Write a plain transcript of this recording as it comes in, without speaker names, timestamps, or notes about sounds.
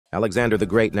Alexander the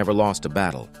Great never lost a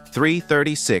battle.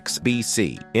 336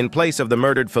 BC. In place of the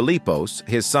murdered Philippos,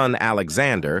 his son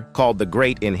Alexander, called the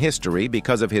Great in history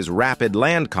because of his rapid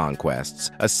land conquests,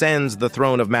 ascends the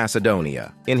throne of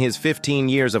Macedonia. In his 15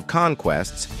 years of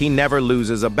conquests, he never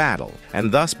loses a battle,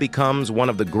 and thus becomes one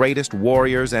of the greatest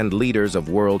warriors and leaders of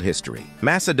world history.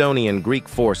 Macedonian-Greek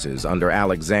forces under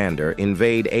Alexander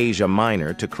invade Asia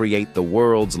Minor to create the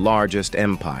world's largest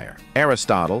empire.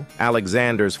 Aristotle,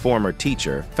 Alexander's former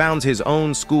teacher, founds his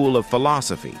own school of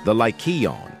philosophy, the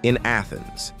Lykeion, in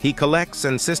Athens. He collects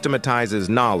and systematizes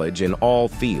knowledge in all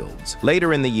fields.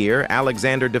 Later in the year,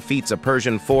 Alexander defeats a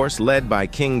Persian force led by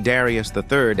King Darius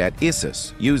III at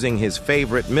Issus, using his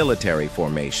favorite military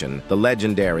formation, the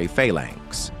legendary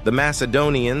Phalanx. The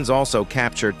Macedonians also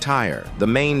capture Tyre, the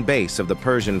main base of the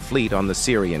Persian fleet on the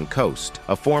Syrian coast,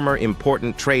 a former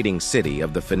important trading city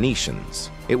of the Phoenicians.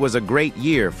 It was a great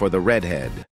year for the redhead.